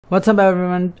What's up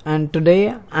everyone, and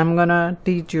today I'm gonna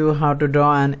teach you how to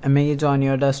draw an image on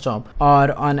your desktop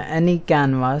or on any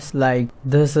canvas. Like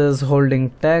this is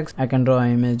holding text, I can draw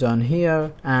an image on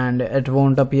here and it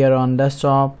won't appear on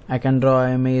desktop. I can draw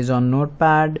an image on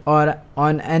Notepad or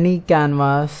on any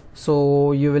canvas,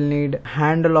 so you will need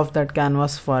handle of that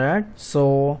canvas for it.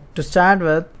 So to start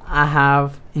with, I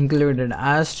have included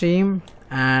Airstream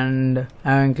and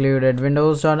I've included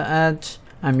windows.h.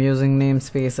 I'm using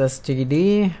namespace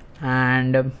std,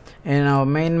 and in our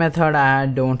main method I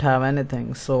don't have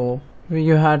anything, so what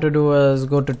you have to do is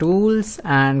go to tools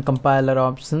and compiler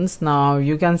options. Now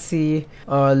you can see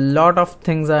a lot of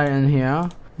things are in here.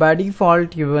 By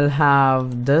default you will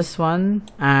have this one,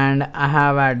 and I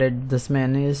have added this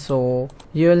many, so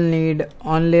you will need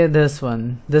only this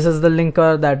one. This is the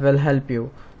linker that will help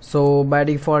you. So by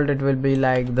default it will be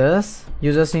like this.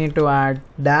 You just need to add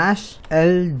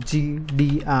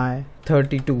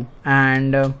 -lgdi32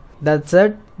 and that's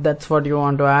it. That's what you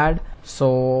want to add.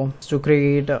 So to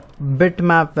create a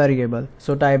bitmap variable,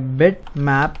 so type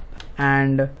bitmap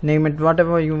and name it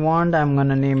whatever you want. I'm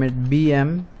gonna name it bm,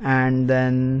 and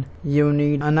then you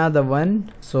need another one,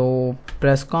 so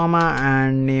press comma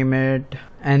and name it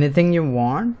anything you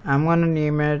want. I'm gonna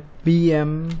name it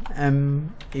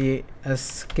bmmask.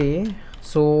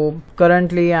 So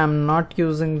currently I'm not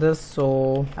using this,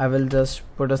 so I will just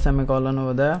put a semicolon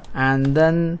over there. And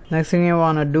then next thing you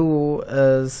want to do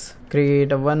is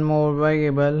create a one more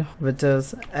variable, which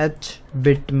is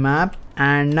Hdcmm,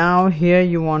 and now here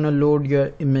you want to load your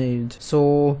image. So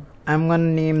I'm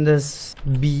gonna name this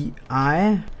bi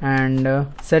and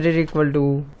set it equal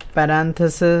to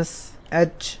parenthesis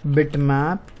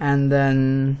Hdcmm, and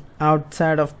then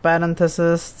outside of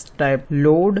parenthesis type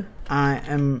load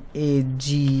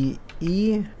image,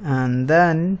 and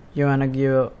then you wanna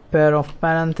give a pair of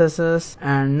parentheses,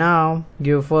 and now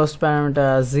give first parameter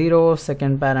as 0,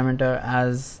 second parameter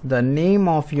as the name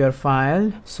of your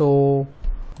file. So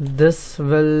this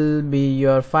will be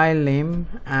your file name,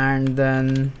 and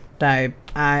then type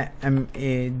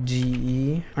image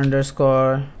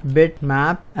underscore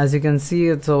bitmap. As you can see,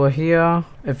 it's over here.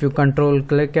 If you control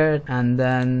click it and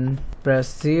then press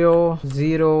 0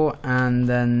 0 and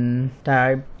then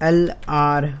type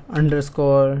lr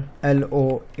underscore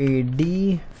load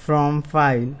from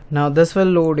file. Now this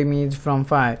will load image from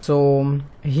file. So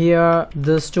here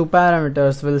these two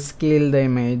parameters will scale the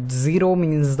image. 0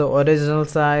 means the original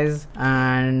size,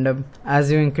 and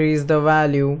as you increase the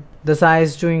value, the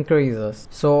size too increases.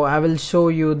 So I will show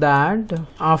you that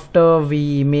after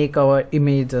we make our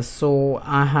images. So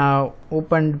I have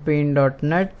opened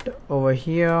paint.net over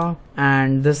here,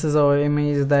 and this is our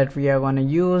image that we are going to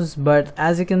use. But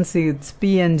as you can see, it's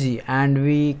PNG, and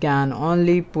we can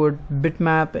only put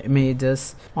bitmap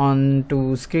images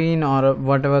onto screen or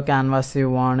whatever canvas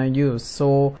you want to use.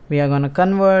 So we are going to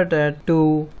convert it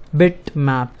to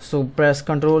bitmap. So press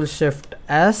Ctrl Shift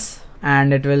S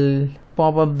and it will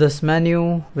pop up this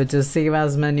menu, which is save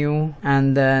as menu,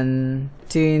 and then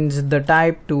change the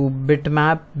type to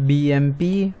bitmap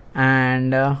bmp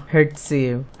and hit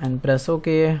save and press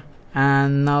OK.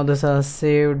 And now this has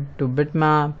saved to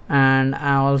bitmap, and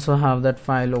I also have that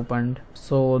file opened.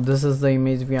 So this is the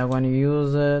image we are going to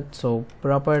use it. So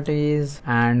properties,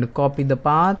 and copy the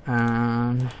path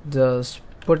and just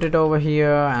put it over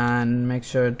here, and make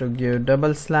sure to give /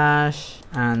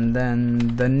 and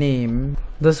then the name.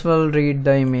 This will read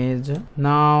the image.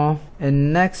 Now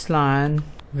in next line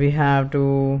we have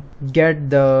to get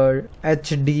the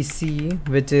HDC,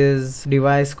 which is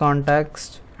device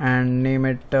context, and name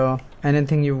it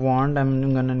anything you want.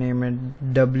 I'm gonna name it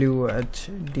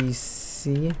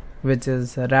WHDC, which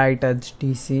is right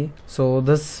HDC. So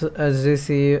this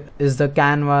HDC is the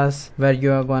canvas where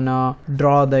you are gonna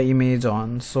draw the image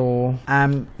on. So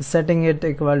I'm setting it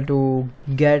equal to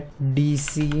get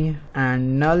DC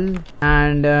and null,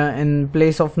 and in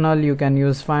place of null you can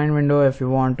use find window if you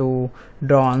want to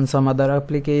draw on some other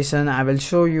application. I will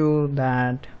show you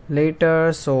that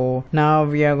later. So now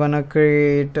we are gonna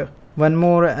create one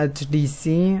more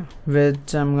HDC,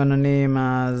 which I'm gonna name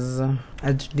as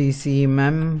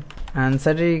Hdcmm, and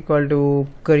set it equal to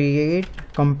create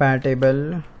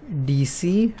compatible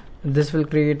DC. This will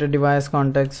create a device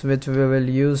context which we will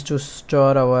use to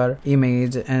store our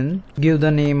image in. Give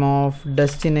the name of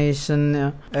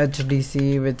destination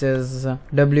HDC, which is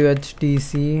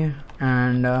WHDC,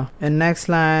 and in next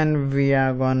line we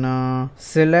are gonna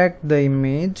select the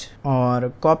image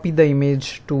or copy the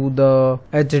image to the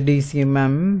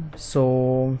Hdcmm.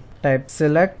 So type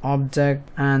select object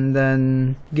and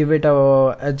then give it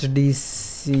our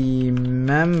HDC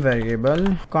Hdcmm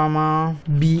variable, comma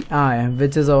bi,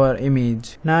 which is our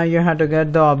image. Now you have to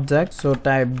get the object, so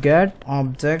type get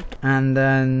object and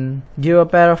then give a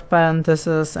pair of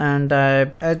parentheses and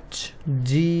type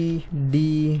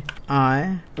HGDI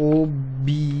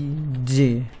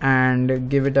OBJ and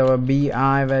give it our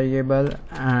bi variable,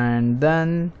 and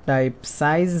then type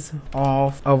size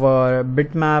of our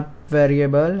bitmap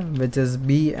variable, which is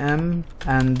bm,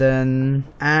 and then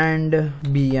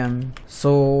bm.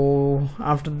 So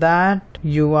after that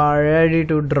you are ready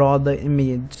to draw the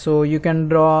image. So you can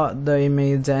draw the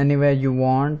image anywhere you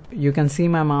want. You can see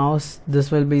my mouse.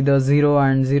 This will be the 0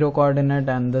 and 0 coordinate,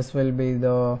 and this will be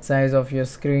the size of your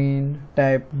screen.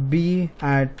 Type b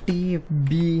at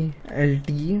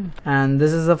BitBlt, and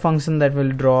this is a function that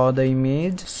will draw the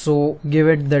image. So give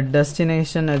it the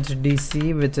destination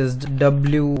HDC, which is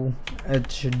WHDC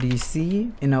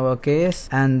in our case,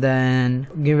 and then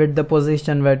give it the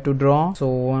position where to draw.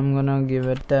 So I'm gonna give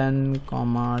it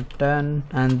 10,10,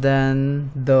 and then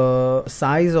the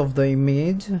size of the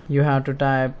image you have to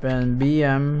type in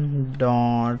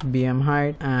bm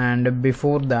height, and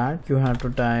before that you have to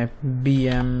type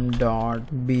bm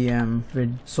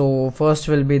width. So first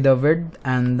will be the width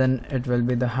and then it will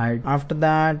be the height. After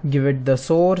that give it the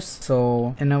source,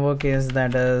 so in our case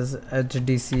that is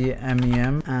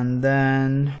Hdcmm, and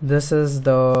then this is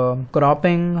the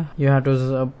cropping. You have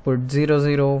to put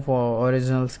 00 for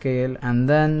original scale, and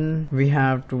then we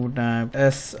have to type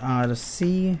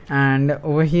src, and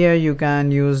over here you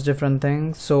can use different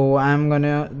things. So I'm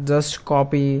gonna just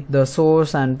copy the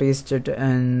source and paste it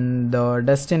in the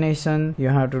destination. You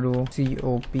have to do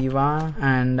copy,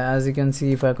 and as you can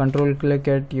see, if I control click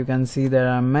it, you can see there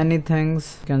are many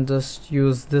things. You can just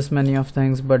use this many of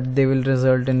things, but they will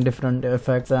result in different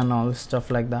effects and all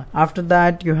stuff like that. After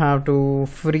that you have to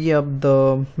free up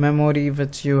the memory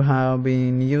which you have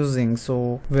been using.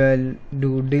 So we'll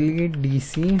do delete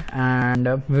DC, and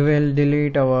we will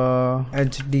delete our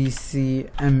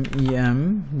Hdcmm,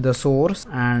 the source,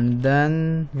 and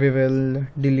then we will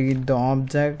delete the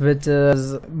object, which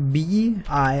is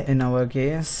bi in our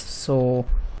case. So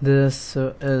this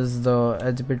is the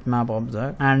bitmap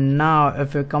object, and now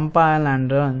if you compile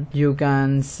and run, you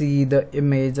can see the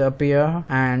image appear,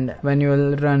 and when you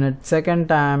will run it second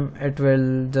time it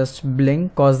will just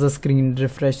blink cause the screen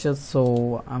refreshes.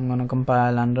 So I'm gonna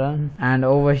compile and run, and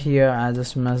over here I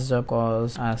just messed up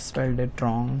cause I spelled it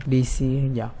wrong. DC,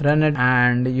 yeah, run it,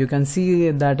 and you can see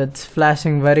that it's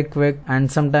flashing very quick,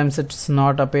 and sometimes it's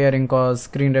not appearing cause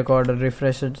screen recorder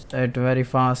refreshes it very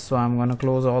fast. So I'm gonna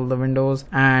close all the windows,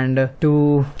 and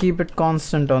to keep it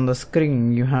constant on the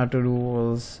screen you have to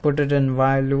do is put it in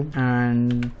while loop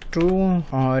and true,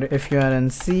 or if you are in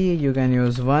C you can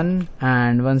use 1,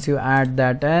 and once you add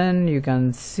that in you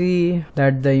can see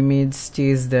that the image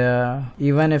stays there.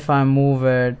 Even if I move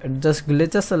it, it just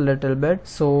glitches a little bit,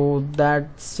 so that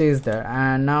stays there.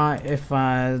 And now if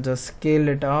I just scale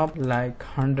it up like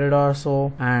 100 or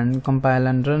so and compile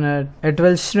and run it, it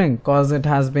will shrink cause it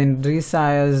has been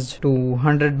resized to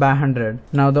 100 by 100.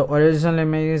 Now the original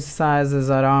image size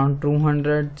is around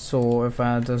 200, so if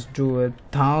I just do it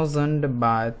 1000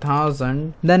 by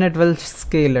 1000, then it will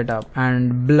scale it up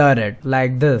and blur it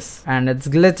like this, and it's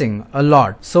glitching a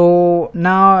lot. So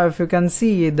now if you can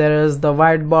see, there is the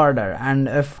white border, and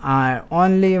if I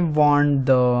only want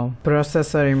the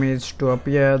processor image to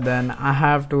appear, then I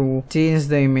have to change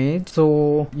the image.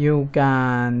 So you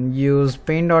can use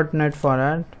paint.net for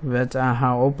it, which I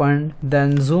have opened.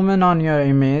 Then zoom in on your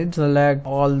image, select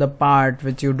all the part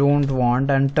which you don't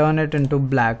want and turn it into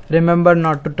black. Remember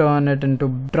not to turn it into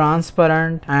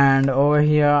transparent, and over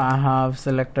here I have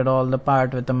selected all the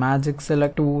part with the magic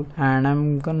select tool, and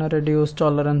I'm gonna reduce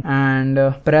tolerance and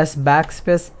press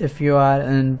backspace if you are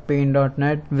in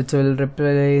paint.net, which will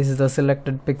replace the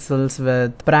selected pixels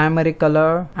with primary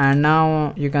color, and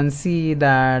now you can see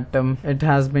that it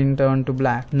has been turned to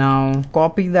black. Now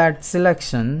copy that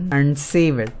selection and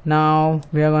save it. Now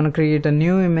we are gonna create a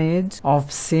new image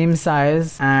of same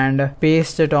size and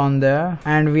paste it on there,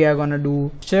 and we are gonna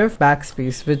do shift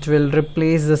backspace, which will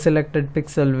replace the selected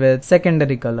pixel with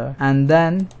secondary color, and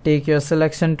then take your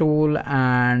selection tool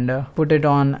and put it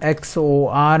on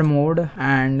XOR mode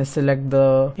and select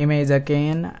the image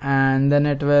again, and then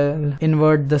it will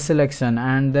invert the selection,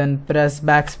 and then press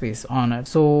backspace on it.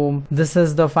 So this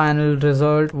is the final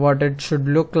result, what it should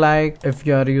look like if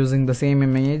you are using the same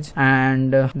image,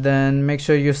 and then make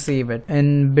sure you save it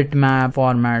in bitmap bitmap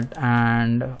format,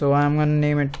 and so I'm gonna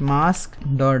name it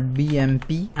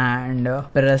mask.bmp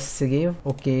and press save.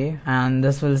 Okay, and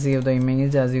this will save the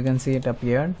image. As you can see, it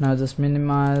appeared. Now just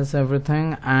minimize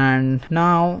everything, and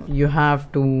now you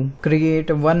have to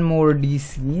create one more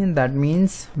DC. That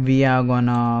means we are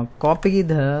gonna copy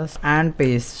this and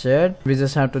paste it. We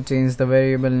just have to change the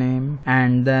variable name,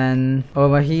 and then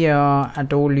over here I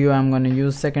told you I'm gonna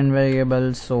use second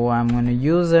variable, so I'm gonna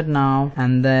use it now.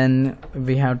 And then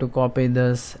we have to copy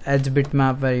this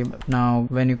Hdbitmap variable. Now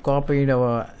when you copied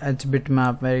our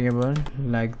Hdbitmap variable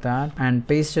like that and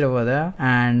paste it over there,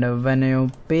 and when you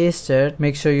paste it,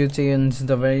 make sure you change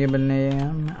the variable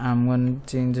name. I'm gonna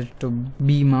change it to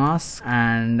bmask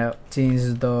and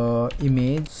change the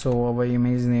image. So our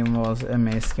image name was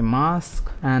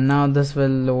mask, and now this will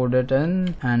load it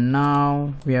in. And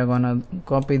now we are gonna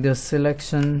copy this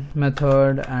selection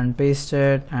method and paste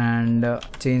it, and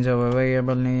change our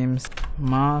variable names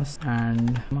mask,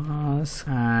 and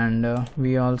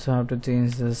we also have to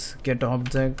change this get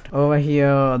object over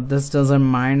here. This doesn't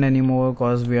mind anymore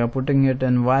because we are putting it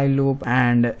in while loop,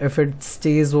 and if it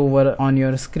stays over on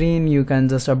your screen, you can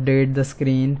just update the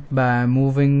screen by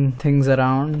moving things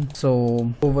around.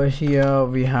 So over here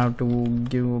we have to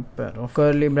give a pair of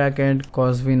curly bracket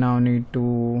because we now need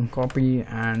to copy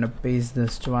and paste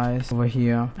this twice over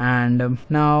here. And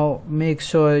now make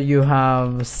sure you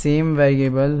have same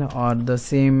variable or the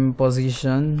same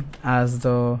position as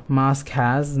the mask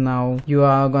has. Now you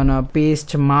are gonna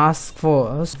paste mask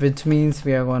first, which means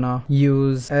we are gonna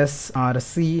use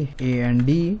src a and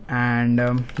d, and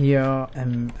here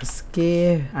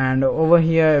msk, and over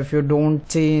here if you don't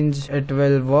change it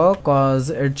will work cause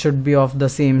it should be of the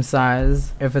same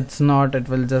size. If it's not, it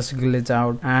will just glitch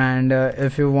out. And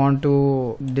if you want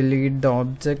to delete the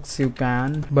objects you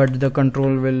can, but the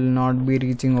control will not be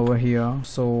reaching over here.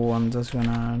 So I'm just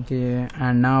gonna okay,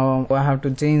 and now I have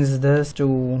to change this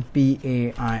to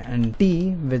paint,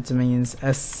 which means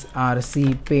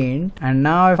src paint. And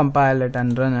now if I compile it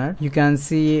and run it, you can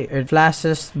see it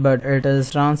flashes but it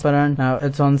is transparent. Now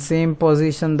it's on same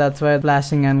position, that's why it's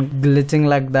flashing and glitching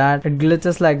like that. It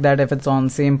glitches like that if it's on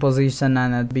same position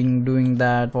and it's been doing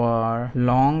that for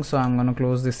long. So I'm gonna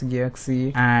close this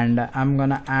exe, and I'm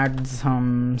gonna add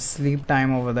some sleep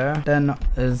time over there. 10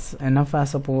 is enough I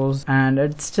suppose, and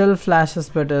it still flashes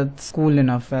but it's cool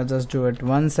enough. I'll just do it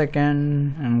 1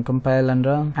 second and compile and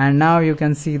run, and now you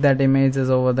can see that image is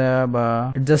over there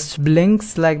but it just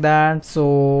blinks like that.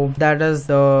 So that is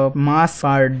the mask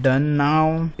part done.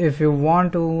 Now if you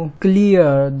want to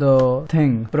clear the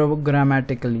thing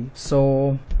programmatically,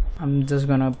 so I'm just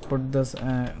gonna put this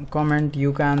comment.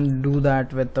 You can do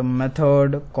that with a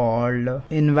method called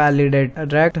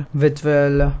InvalidateRect, which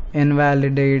will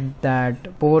invalidate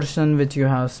that portion which you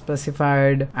have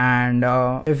specified. And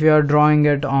if you are drawing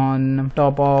it on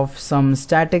top of some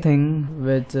static thing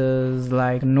which is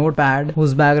like Notepad,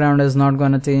 whose background is not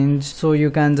gonna change, so you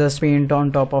can just paint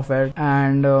on top of it.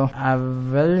 And I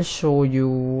will show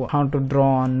you how to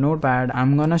draw on Notepad.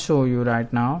 I'm gonna show you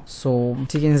right now. So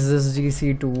change this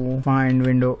GC to find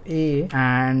window A,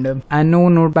 and I know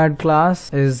Notepad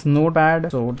class is Notepad,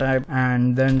 so type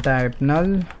and then type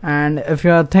null. And if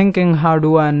you are thinking how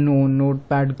do I know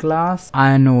Notepad class,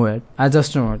 I know it, I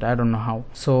just know it, I don't know how.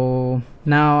 So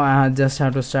now I just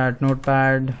have to start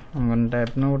Notepad. I'm gonna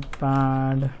type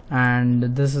Notepad, and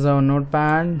this is our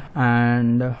Notepad,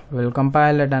 and we'll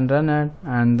compile it and run it,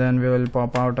 and then we will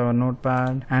pop out our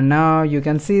Notepad, and now you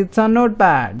can see it's a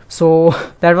Notepad. So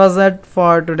that was it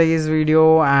for today's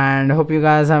video, and hope you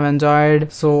guys have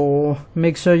enjoyed. So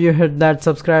make sure you hit that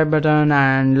subscribe button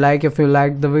and like if you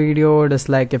like the video,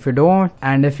 dislike if you don't.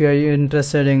 And if you're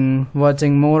interested in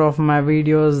watching more of my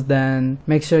videos, then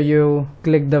make sure you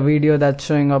click the video that's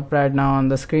showing up right now on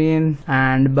the screen,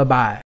 and bye bye.